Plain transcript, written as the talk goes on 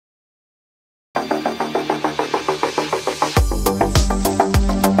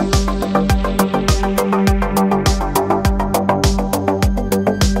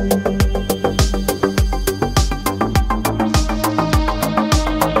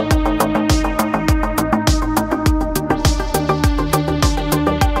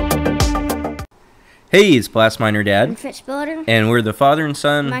Hey, it's Blast Miner Dad. I'm Fritz Builder. And we're the father and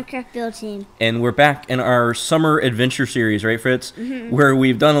son Minecraft build team. And we're back in our summer adventure series, right, Fritz? Where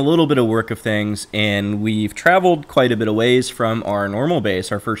we've done a little bit of work of things, and we've traveled quite a bit of ways from our normal base,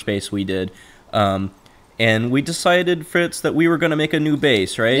 our first base we did. And we decided, Fritz, that we were going to make a new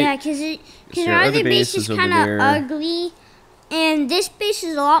base, right? Yeah, because our other base is kind of ugly. And this base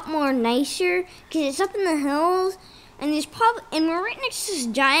is a lot more nicer because it's up in the hills. And we're right next to this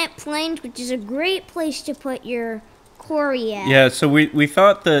giant plains, which is a great place to put your quarry at. Yeah, so we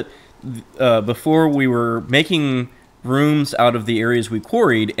thought that before we were making rooms out of the areas we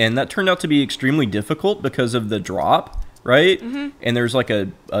quarried, and that turned out to be extremely difficult because of the drop, right? And there's like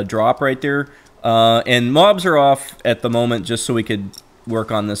a drop right there. And mobs are off at the moment just so we could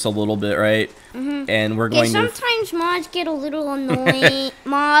work on this a little bit, right? And we're going to... Sometimes mods get a little annoying.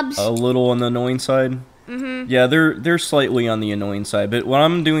 Mobs. A little on the annoying side? Yeah, they're slightly on the annoying side, but what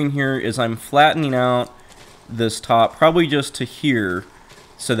I'm doing here is I'm flattening out this top probably just to here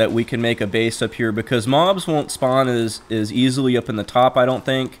so that we can make a base up here, because mobs won't spawn as easily up in the top, I don't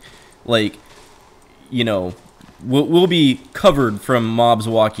think. Like, you know, we'll be covered from mobs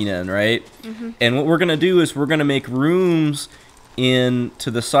walking in, right? And what we're going to do is we're going to make rooms in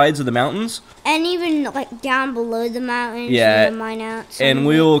to the sides of the mountains. And even like down below the mountains. Yeah, mine out and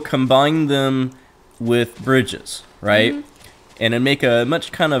we'll combine them with bridges, right? And then make a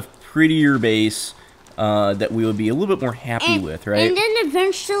much kind of prettier base that we would be a little bit more happy with, right? And then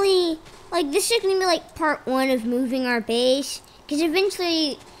eventually, like, this is going to be like part one of moving our base, because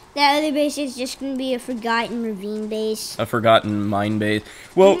eventually that other base is just going to be a forgotten ravine base. A forgotten mine base.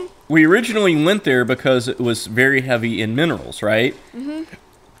 Well, we originally went there because it was very heavy in minerals, right?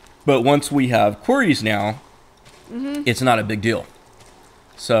 But once we have quarries now, it's not a big deal.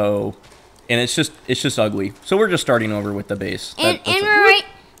 So... and it's just ugly. So we're just starting over with the base. And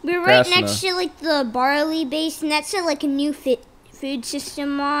we're right next to like the barley base, and that's like a new food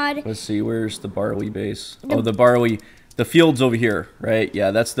system mod. Let's see, where's the barley base? The field's over here, right?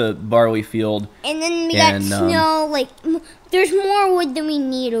 Yeah, that's the barley field. And then we got snow. Like, there's more wood than we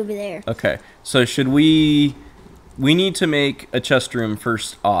need over there. Okay, so should we need to make a chest room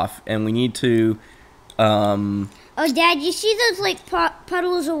first off, and we need to Oh, Dad, you see those, like,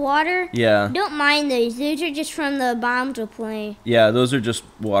 puddles of water? Yeah. Don't mind those. Those are just from the biome play. Yeah, those are just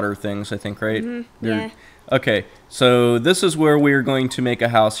water things, I think, right? Yeah. Okay, so this is where we're going to make a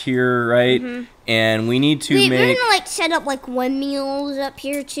house here, right? And we need to We're going to, like, set up, like, windmills up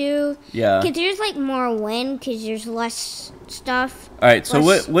here, too. Yeah. Because there's, like, more wind because there's less stuff. All right, so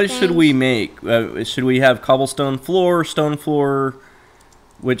what should we make? Should we have cobblestone floor, stone floor?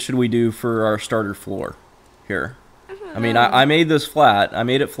 What should we do for our starter floor here? I mean, I made this flat. I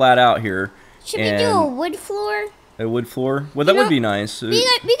made it flat out here. Should we do a wood floor? A wood floor? Well, that would be nice. We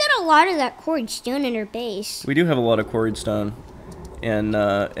got a lot of that quarried stone in our base. We do have a lot of quarried stone. And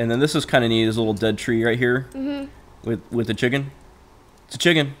then this is kind of neat. This little dead tree right here. With a chicken. It's a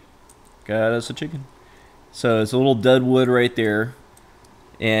chicken. God, it's a chicken. So it's a little dead wood right there.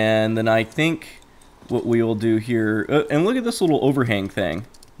 And then I think what we will do here... and look at this little overhang thing.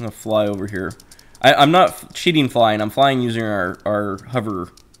 I'm going to fly over here. I'm not cheating flying. I'm flying using our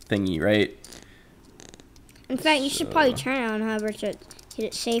hover thingy, right? In fact, you should probably turn on hover to get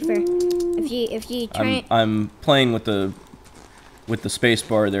it safer. If you turn it... I'm playing with the space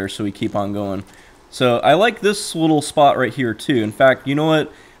bar there, so we keep on going. So I like this little spot right here too. In fact, you know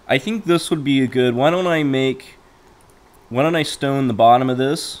what? I think this would be a good... Why don't I stone the bottom of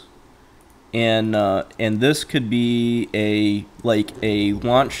this? And this could be a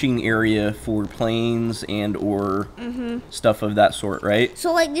launching area for planes and or stuff of that sort, right?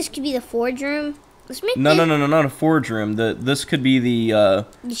 So like this could be the forge room. Let's make no, not a forge room. This could be the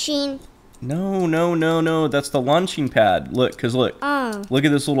machine. No. That's the launching pad. Look, look. Oh. Look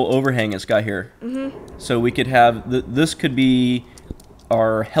at this little overhang it's got here. So we could have this could be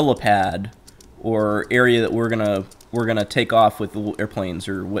our helipad or area that we're gonna take off with the airplanes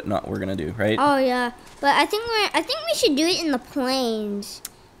or whatnot. We're gonna do, right? Oh yeah, but I think we should do it in the plains.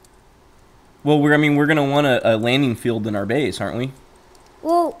 Well, we're gonna want a landing field in our base, aren't we?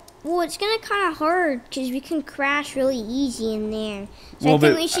 Well, it's gonna kind of hard because we can crash really easy in there. So well, I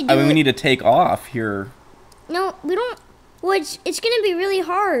think we should do we need to take off here. No, we don't. Well, it's gonna be really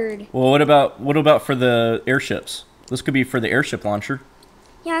hard. Well, what about for the airships? This could be for the airship launcher.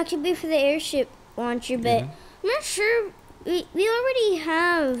 Yeah, it could be for the airship launcher, but. I'm not sure. We already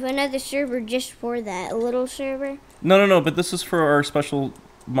have another server just for that, a little server. No, but this is for our special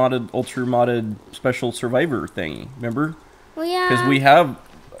ultra modded special survivor thingy, remember? Well, yeah. Because we have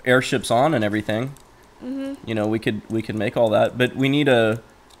airships on and everything. You know, we could make all that, but we need a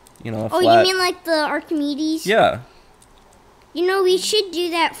you know, a flat. Oh, you mean like the Archimedes? Yeah. You know, we should do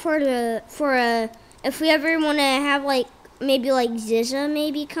that if we ever want to have like maybe like Ziza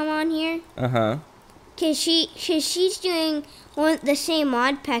maybe come on here. Cause she's doing the same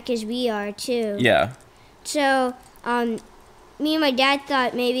mod pack as we are too. Yeah. So me and my dad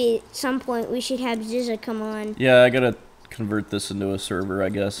thought maybe at some point we should have Ziza come on. Yeah, I gotta convert this into a server, I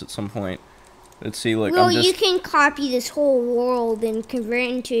guess, at some point. Let's see, like, well, you can copy this whole world and convert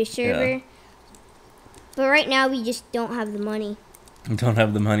it into a server. Yeah. But right now, we just don't have the money. Don't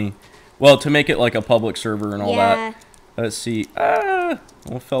have the money. Well, to make it like a public server and all that. Let's see. All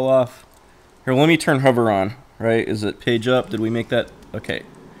fell off. Here, let me turn hover on. Right? Is it page up? Did we make that? Okay.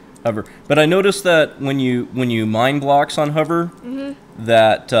 Hover. But I noticed that when you mine blocks on hover,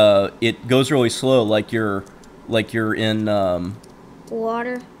 that it goes really slow, like you're in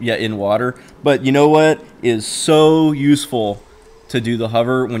water. Yeah, in water. But you know what is so useful to do the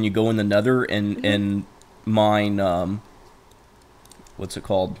hover when you go in the Nether and mine what's it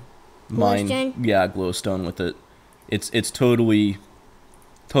called? Glowstone? Yeah, glowstone with it. It's totally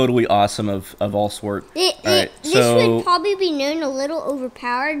awesome of all sort. This would probably be known a little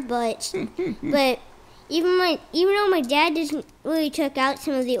overpowered, but even though my dad doesn't really took out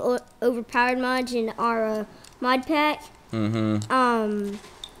some of the overpowered mods in our mod pack.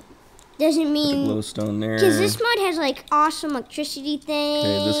 Doesn't mean glowstone there. Because this mod has like awesome electricity things.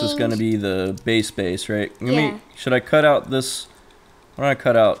 Okay, this is gonna be the base, right? Should I cut out this? Why don't I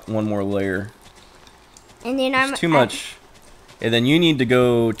cut out one more layer? And then it's too much. And then you need to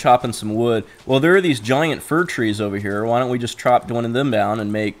go chopping some wood. Well, there are these giant fir trees over here. Why don't we just chop one of them down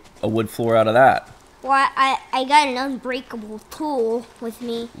and make a wood floor out of that? Well, I got an unbreakable tool with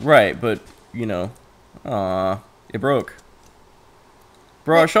me. Right, but you know, it broke.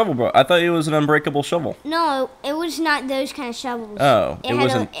 Bro, a shovel broke. I thought it was an unbreakable shovel. No, it was not those kind of shovels. Oh, it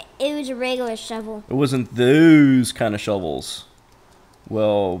wasn't. It was a regular shovel. It wasn't those kind of shovels.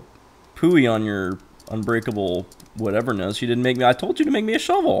 Well, pooey on your unbreakable whateverness. You didn't make me. I told you to make me a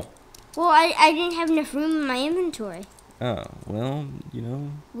shovel. Well, I didn't have enough room in my inventory. Oh, well, you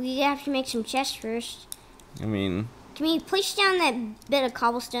know. We have to make some chests first. I mean. Can we place down that bit of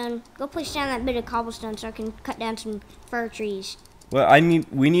cobblestone? Go place down that bit of cobblestone so I can cut down some fir trees. Well,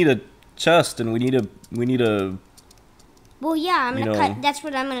 we need a chest and we need a. Well, yeah, I'm gonna cut. That's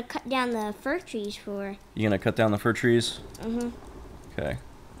what I'm gonna cut down the fir trees for. You gonna cut down the fir trees? Okay.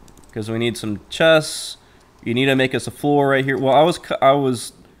 Because we need some chests. You need to make us a floor right here. Well, I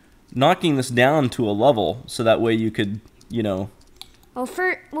was knocking this down to a level so that way you could, you know. Oh,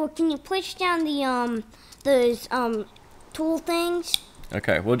 well, can you place down the those tool things?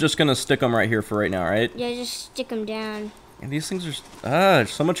 Okay, we're just gonna stick them right here for right now, right? Yeah, just stick them down. And these things are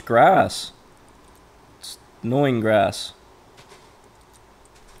there's so much grass. It's annoying grass.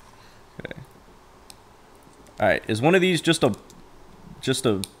 Okay. All right, is one of these just a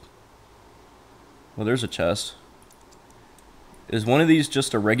well, there's a chest. Is one of these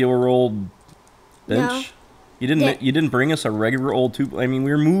just a regular old bench? No. You didn't bring us a regular old tube. I mean, we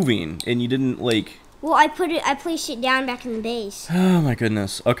were moving and you didn't like. Well, I placed it down back in the base. Oh my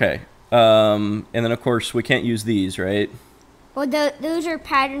goodness. Okay. And then of course we can't use these, right? Well, those are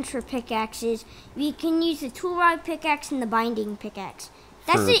patterns for pickaxes. You can use the tool rod pickaxe and the binding pickaxe.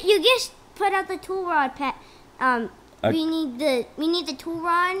 That's it. You just put out the tool rod we need the tool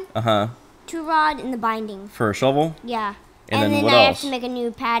rod. Tool rod and the binding. For a shovel? Yeah. And then what I else? have to make a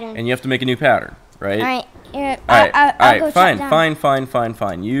new pattern. And you have to make a new pattern, right? All right. Here, all right.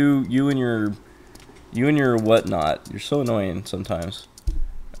 Fine. You and your whatnot. You're so annoying sometimes.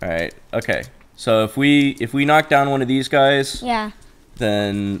 All right. Okay. So if we knock down one of these guys, yeah.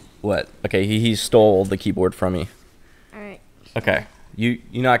 Then what? Okay, he stole the keyboard from me. All right. Okay. You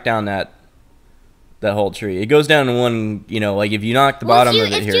knock down that whole tree. It goes down to one, you know, like if you knock the bottom of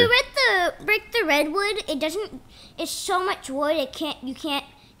it here. If you break the redwood, it doesn't. It's so much wood. You can't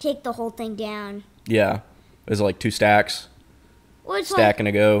take the whole thing down. Yeah. Is it like 2 stacks? Well, it's stack and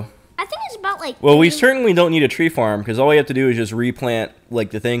a go. I think it's about like. Well, we certainly don't need a tree farm because all we have to do is just replant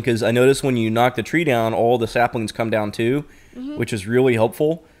like the thing. Because I noticed when you knock the tree down, all the saplings come down too, which is really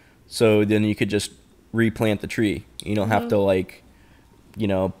helpful. So then you could just replant the tree. You don't have to like, you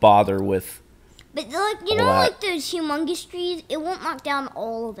know, bother with. But like like those humongous trees, it won't knock down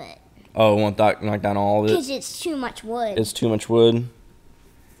all of it. Oh, it won't knock down all of it? Because it's too much wood. It's too much wood.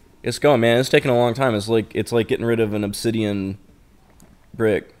 It's going, man. It's taking a long time. It's like getting rid of an obsidian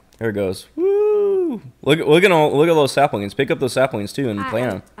brick. There it goes. Woo! Look at those saplings. Pick up those saplings too and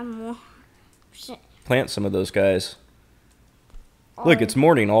plant them. Plant some of those guys. Look, it's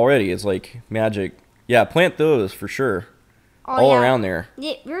morning already. It's like magic. Yeah, plant those for sure. all around there.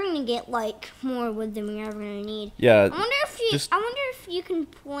 Yeah, we're gonna get like more wood than we're ever gonna need. Yeah. I wonder if you can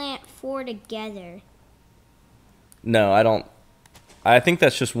plant 4 together. No, I don't. I think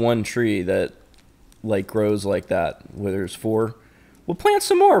that's just one tree that like grows like that, where there's 4. We'll plant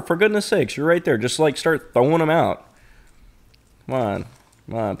some more, for goodness sakes. You're right there. Just like start throwing them out. Come on.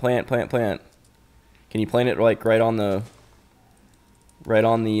 Come on, plant. Can you plant it like right on the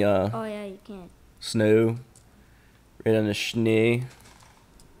oh yeah, you can. Snow. Right on the snow.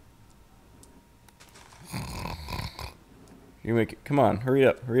 You make it. Come on, hurry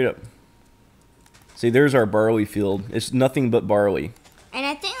up. See, there's our barley field. It's nothing but barley. And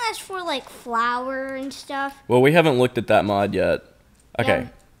I think that's for like flour and stuff. Well, we haven't looked at that mod yet. Okay.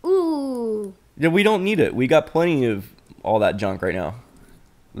 Yeah. Ooh. Yeah, we don't need it. We got plenty of all that junk right now.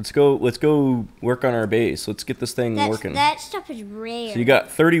 Let's go work on our base. Let's get this thing working. That stuff is rare. So you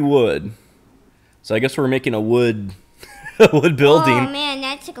got 30 wood. So I guess we're making a wood building. Oh man,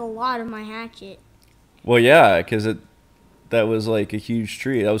 that took a lot of my hatchet. Well, yeah, because that was like a huge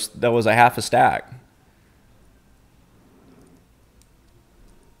tree. That was a half a stack.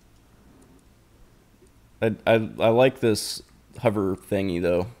 I like this hover thingy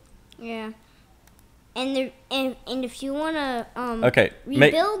though. Yeah. And if you wanna okay,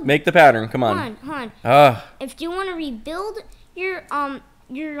 rebuild, make the pattern. Come on. Hold on. If you wanna rebuild your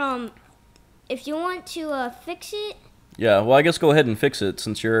if you want to fix it. Yeah. Well, I guess go ahead and fix it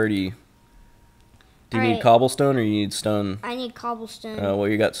since you're already. Do you need cobblestone or you need stone? I need cobblestone. Oh, well,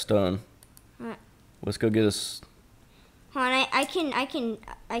 you got stone. Right. Let's go get us. Hold on, I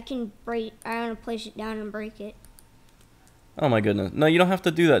can break. I want to place it down and break it. Oh my goodness! No, you don't have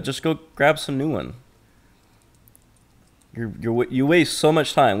to do that. Just go grab some new one. You waste so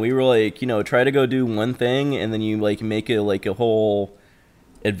much time. We were like, try to go do one thing, and then you like make it like a whole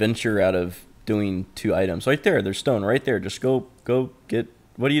adventure out of doing 2 items. Right there, there's stone. Right there. Just go get.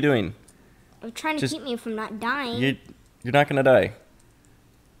 What are you doing? I'm trying to keep me from not dying. You're not gonna die.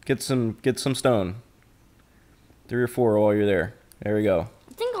 Get some stone. 3 or 4 while you're there. There we go.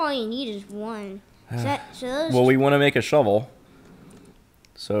 I think all you need is 1. Well, we want to make a shovel.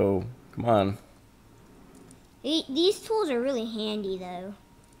 So, come on. These tools are really handy, though.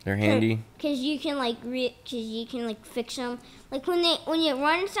 They're handy? Because you can, fix them. Like, when it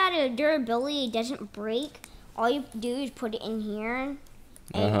runs out of durability, it doesn't break. All you do is put it in here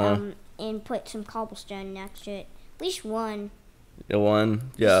and put some cobblestone next to it. At least 1. The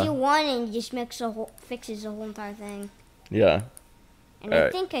 1, yeah. Just do 1 and just fixes the whole entire thing. Yeah. And I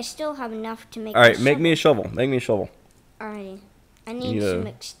think I still have enough to make. All right, make me a shovel. Alrighty. I need some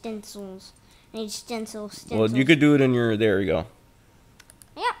stencils. I need stencils. Well, you could do it in your. There you go.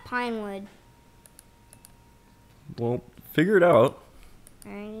 I got pine wood. Well, figure it out.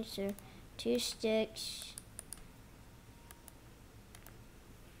 Alright, so 2 sticks.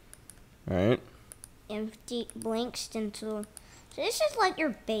 Alright. Empty blank stencil. So this is like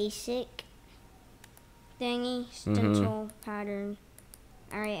your basic thingy stencil pattern.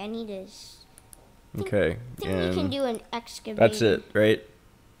 Alright, I need this. Okay. I think we can do an excavator. That's it, right?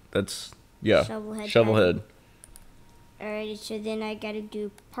 That's Shovel head. Alright, so then I gotta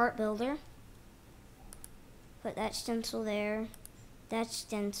do part builder. Put that stencil there. That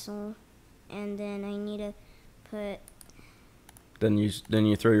stencil. And then I need to put. Then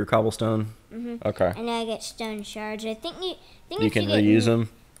you throw your cobblestone. Okay. And I get stone shards. I think you can reuse them.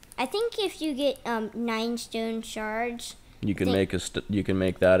 I think if you get 9 stone shards, you can make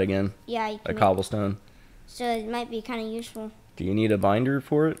that again. Yeah, you can a cobblestone. So it might be kind of useful. Do you need a binder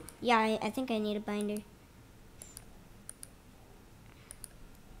for it? Yeah, I think I need a binder.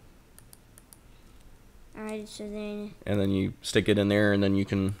 Alright, so then. And then you stick it in there, and then you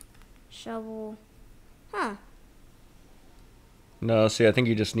can. Shovel. Huh. No, see, I think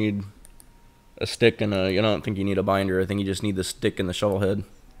you just need a stick and a. I don't think you need a binder. I think you just need the stick and the shovel head.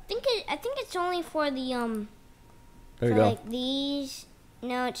 I think it's only for the There you go. Like these.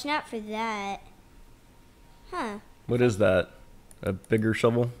 No, it's not for that. Huh. What is that? A bigger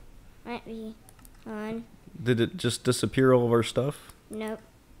shovel? Might be. On. Did it just disappear all of our stuff? Nope.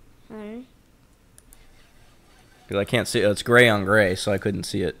 On. Because I can't see it. It's gray on gray, so I couldn't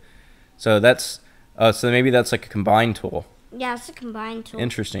see it. So that's. So maybe that's like a combine tool. Yeah, it's a combine tool.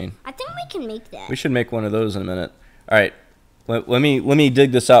 Interesting. I think we can make that. We should make one of those in a minute. All right. Let me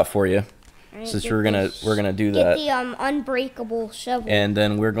dig this out for you. Right, since we're gonna do that. Get the unbreakable shovel. And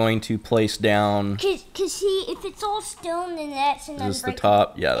then we're going to place down. Cause see, if it's all stone, then that's an unbreakable. This is the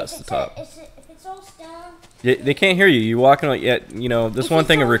top. Yeah, that's the top. If it's all stone. They can't hear you. You're walking away. Yeah, this one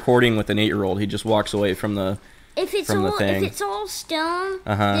thing of recording with an 8-year-old. He just walks away from the. If it's all stone,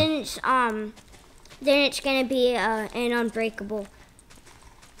 then then it's gonna be an unbreakable.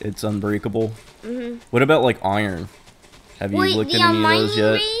 It's unbreakable. What about like iron? Have you looked at any of those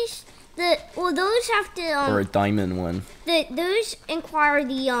yet? Rays, those have to. Or a diamond one. Those require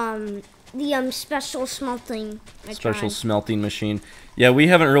the special smelting. Smelting machine. Yeah, we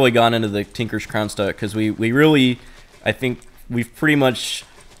haven't really gone into the Tinker's Crown stuff because we really, I think we've pretty much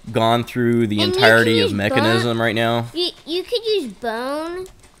gone through the entirety of mechanism right now. You could use bone.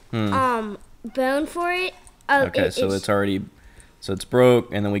 Bone for it. Okay, so it's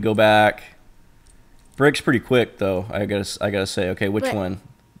broke, and then we go back. Breaks pretty quick though. I gotta say. Okay, which one?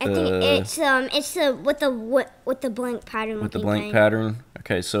 I think it's the with the blank pattern. With the blank pattern.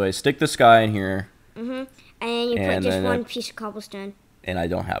 Okay, so I stick this guy in here. And then you put just one piece of cobblestone. And I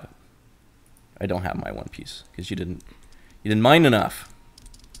don't have it. I don't have my one piece because you didn't mine enough.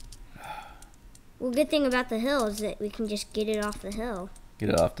 Well, good thing about the hill is that we can just get it off the hill. Get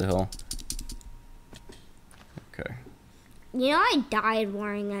it off the hill. Okay. You know, I died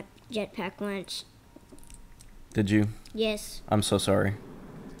wearing that jetpack once. Did you? Yes. I'm so sorry.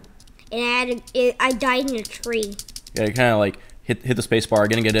 And I died in a tree. Yeah, you kind of like hit the space bar.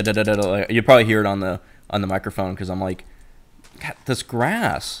 Gonna get it. You probably hear it on the microphone because I'm like, God, this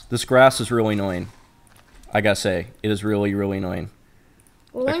grass is really annoying. I gotta say, it is really annoying.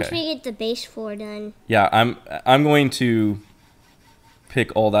 Well, once we get the base floor done. Yeah, I'm going to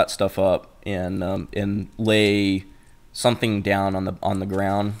pick all that stuff up and lay something down on the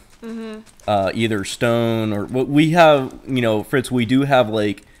ground. Either stone or what we have. You know, Fritz, we do have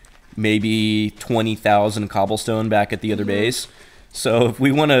like maybe 20,000 cobblestone back at the other base. So if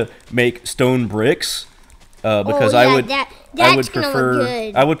we want to make stone bricks, because I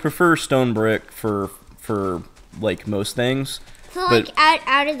would prefer stone brick for like most things. So like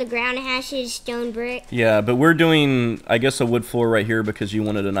out of the ground hashes, stone brick. Yeah, but we're doing, I guess, a wood floor right here because you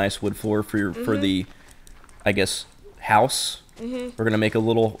wanted a nice wood floor for the, I guess, house. We're gonna make a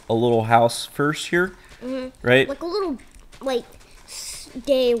little house first here, right? Like a little, like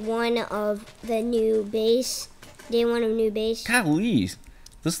day one of the new base. Day one of new base. Golly,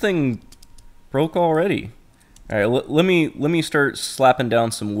 this thing broke already. All right, let me start slapping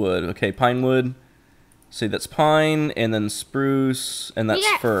down some wood. Okay, pine wood. See, that's pine, and then spruce, and that's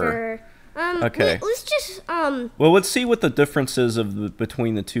fir. Okay. Let's just Well, let's see what the difference is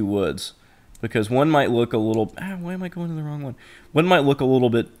between the two woods, because one might look a little. Why am I going to the wrong one? One might look a little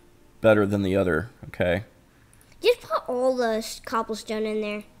bit better than the other. Okay. Just put all the cobblestone in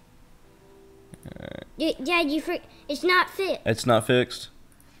there. Dad, it's not fixed. It's not fixed?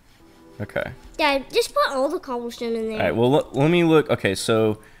 Okay. Dad, just put all the cobblestone in there. Alright, well, let me look. Okay,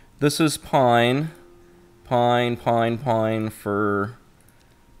 so this is pine, fir.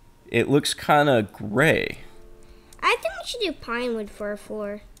 It looks kind of gray. I think we should do pine wood for a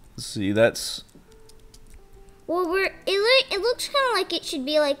floor. Let's see, that's... Well, it looks kind of like it should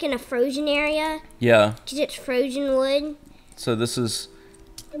be like in a frozen area. Yeah. Because it's frozen wood. So this is...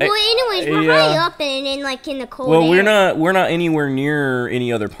 Well, anyways, we're high up and in like in the cold air. Well, we're not anywhere near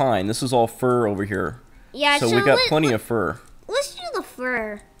any other pine. This is all fir over here. Yeah, so we got plenty of fir. Let's do the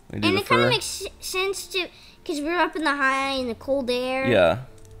fir. And it kind of makes sense to, because we're up in the high in the cold air. Yeah.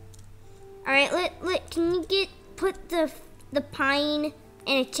 All right, can you put the pine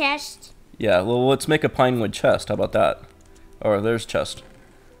in a chest? Yeah. Well, let's make a pine wood chest. How about that? Oh, there's chest.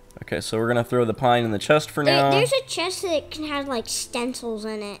 Okay, so we're gonna throw the pine in the chest for now. There's a chest that can have like stencils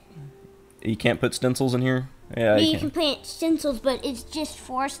in it. You can't put stencils in here? Yeah, you can put stencils, but it's just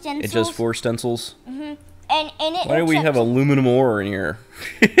 4 stencils. It's just 4 stencils? And it Why do we have aluminum ore in here?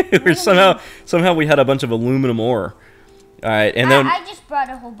 somehow we had a bunch of aluminum ore. All right, and then I just brought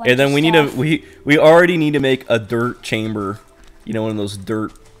a whole bunch. And then of we already need to make a dirt chamber, you know, one of those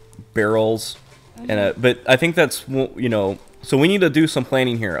dirt barrels. And but I think that's, you know, so we need to do some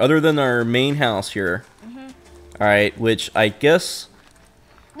planning here, other than our main house here. All right, which I guess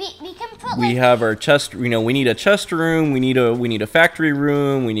we can put. We have our chest. You know, we need a chest room. We need a factory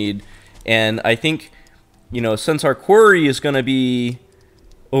room. And I think, you know, since our quarry is going to be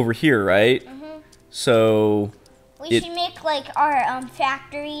over here, right? So we should make like our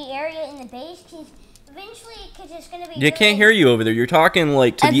factory area in the base, because eventually, because it's going to be. They can't hear you over there. You're talking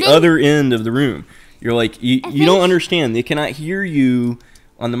like to the other end of the room. You're like, you don't understand. They cannot hear you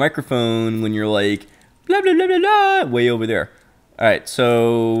on the microphone when you're like, blah, blah, blah, blah, blah, way over there. All right,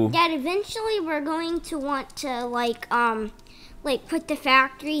 so... Dad, eventually we're going to want to, like put the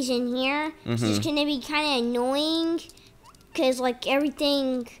factories in here. So it's going to be kind of annoying, because, like,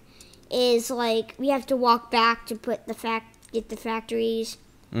 everything is, like, we have to walk back to put get the factories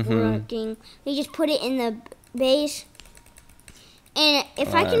working. We just put it in the base. And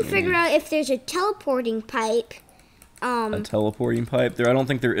if I can figure out if there's a teleporting pipe. A teleporting pipe? I don't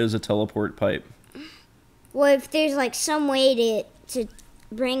think there is a teleport pipe. Well, if there's like some way to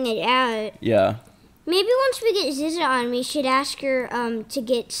bring it out. Yeah. Maybe once we get Ziza on, we should ask her to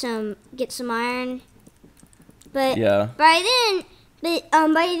get some iron. But yeah. by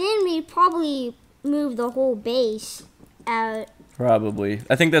then we'd probably move the whole base out. Probably.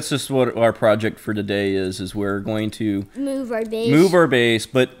 I think that's just what our project for today is we're going to move our base.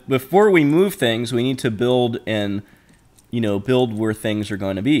 But before we move things, we need to build and, build where things are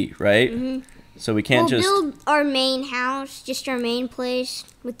going to be, right? Mm-hmm. So we can't just build our main house, just our main place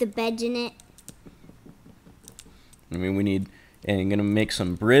with the beds in it. I mean, and going to make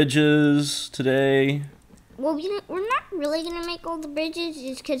some bridges today. Well, we're not really going to make all the bridges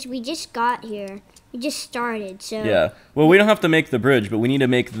just because we just got here. We just started, so... Yeah. Well, we don't have to make the bridge, but we need to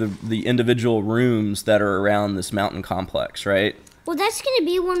make the individual rooms that are around this mountain complex, right? Well, that's going to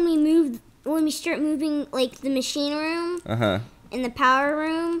be when we start moving, like, the machine room and the power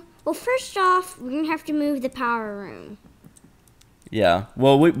room. Well, first off, we're going to have to move the power room. Yeah.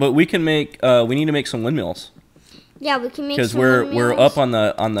 Well, but we can make... we need to make some windmills. Yeah, we can make Because some we're up on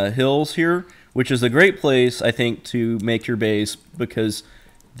the hills here, which is a great place, I think, to make your base because...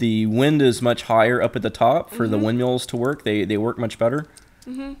 The wind is much higher up at the top for the windmills to work. They work much better.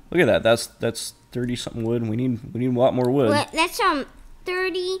 Mm-hmm. Look at that. That's 30-something wood. We need a lot more wood. Well, that's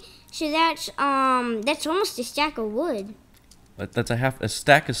 30. So that's almost a stack of wood. But that's a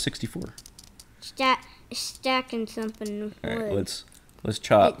stack is 64. A stack and something of wood. All right, let's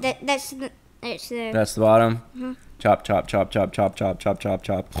chop. That's there. That's the bottom. Mm-hmm. Chop, chop, chop, chop, chop, chop, chop, chop,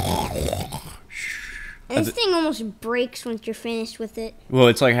 chop. And this thing almost breaks once you're finished with it. Well,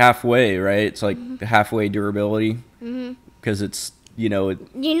 it's like halfway, right? It's like halfway durability. Because it's, the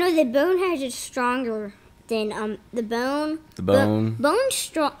bone hedge is stronger than the bone. The bone. Bone's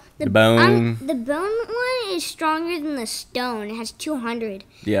strong. The bone. The bone one is stronger than the stone. It has 200.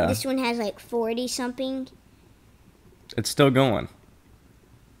 Yeah. This one has like 40 something. It's still going.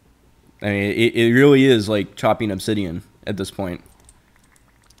 I mean, it really is like chopping obsidian at this point.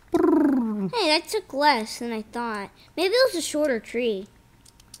 Hey, that took less than I thought. Maybe it was a shorter tree.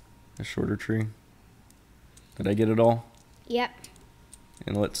 A shorter tree? Did I get it all? Yep.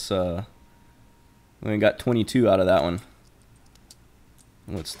 And we got 22 out of that one.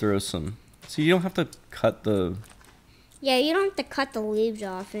 Let's throw some... See, you don't have to cut the... Yeah, you don't have to cut the leaves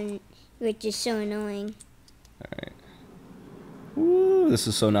off, which is so annoying. Alright. Ooh, this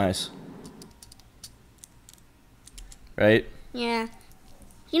is so nice. Right? Yeah.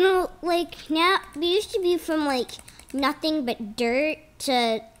 Like, now, we used to be from, like, nothing but dirt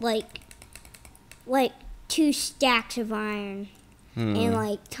to, like 2 stacks of iron. And,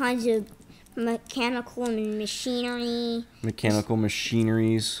 like, tons of mechanical and machinery. Mechanical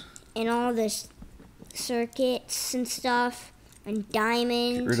machineries. And all this circuits and stuff. And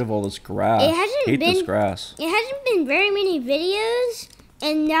diamonds. Get rid of all this grass. This grass. It hasn't been very many videos.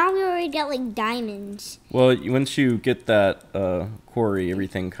 And now we already got, like, diamonds. Well, once you get that quarry,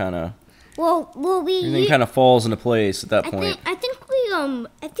 everything kind of... Everything kind of falls into place at that point. I think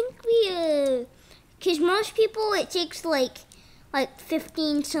we, because most people, it takes, like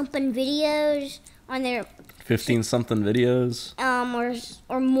 15-something videos on their... 15-something videos?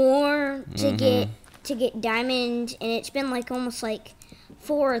 Or more to get diamonds. And it's been, like, almost, like,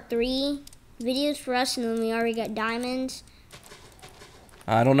 4 or 3 videos for us, and then we already got diamonds.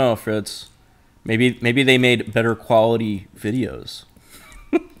 I don't know, Fritz. Maybe they made better quality videos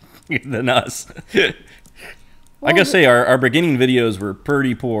than us. I gotta say, our beginning videos were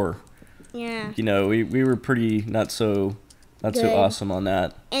pretty poor. Yeah. We were pretty not so awesome on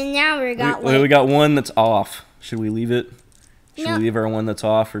that. And now we got one that's off. Should we leave it? Should we leave our one that's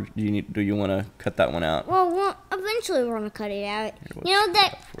off, or do you want to cut that one out? Well, eventually we're gonna cut it out.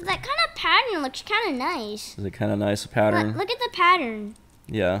 That kind of pattern looks kind of nice. Is it kind of nice, a pattern? Look at the pattern.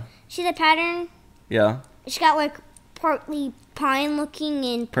 Yeah. See the pattern? Yeah. It's got like partly pine looking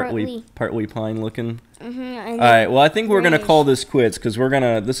and partly pine looking. All right. Well, I think we're gonna call this quits because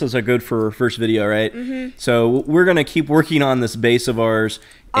this is a good for first video, right? So we're gonna keep working on this base of ours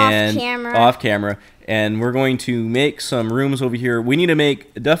off camera, and we're going to make some rooms over here. We need to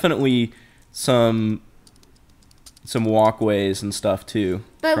make definitely some walkways and stuff too.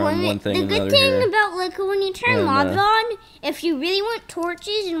 But the good thing about like when you turn mobs on, if you really want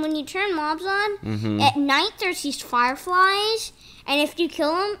torches, and when you turn mobs on at night, there's these fireflies, and if you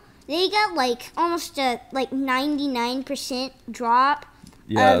kill them, they got like almost a 99% drop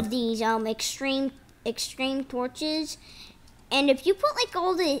of these extreme torches, and if you put like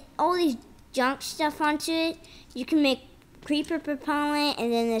all these junk stuff onto it, you can make creeper propellant,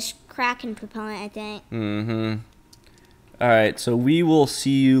 and then this kraken propellant, I think. Mm-hmm. All right, so we will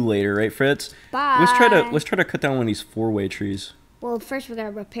see you later, right, Fritz? Bye. Let's try to cut down one of these 4-way trees. Well, first we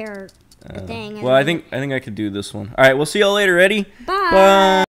gotta repair the thing. Well, I think I could do this one. All right, we'll see y'all later. Ready? Bye. Bye.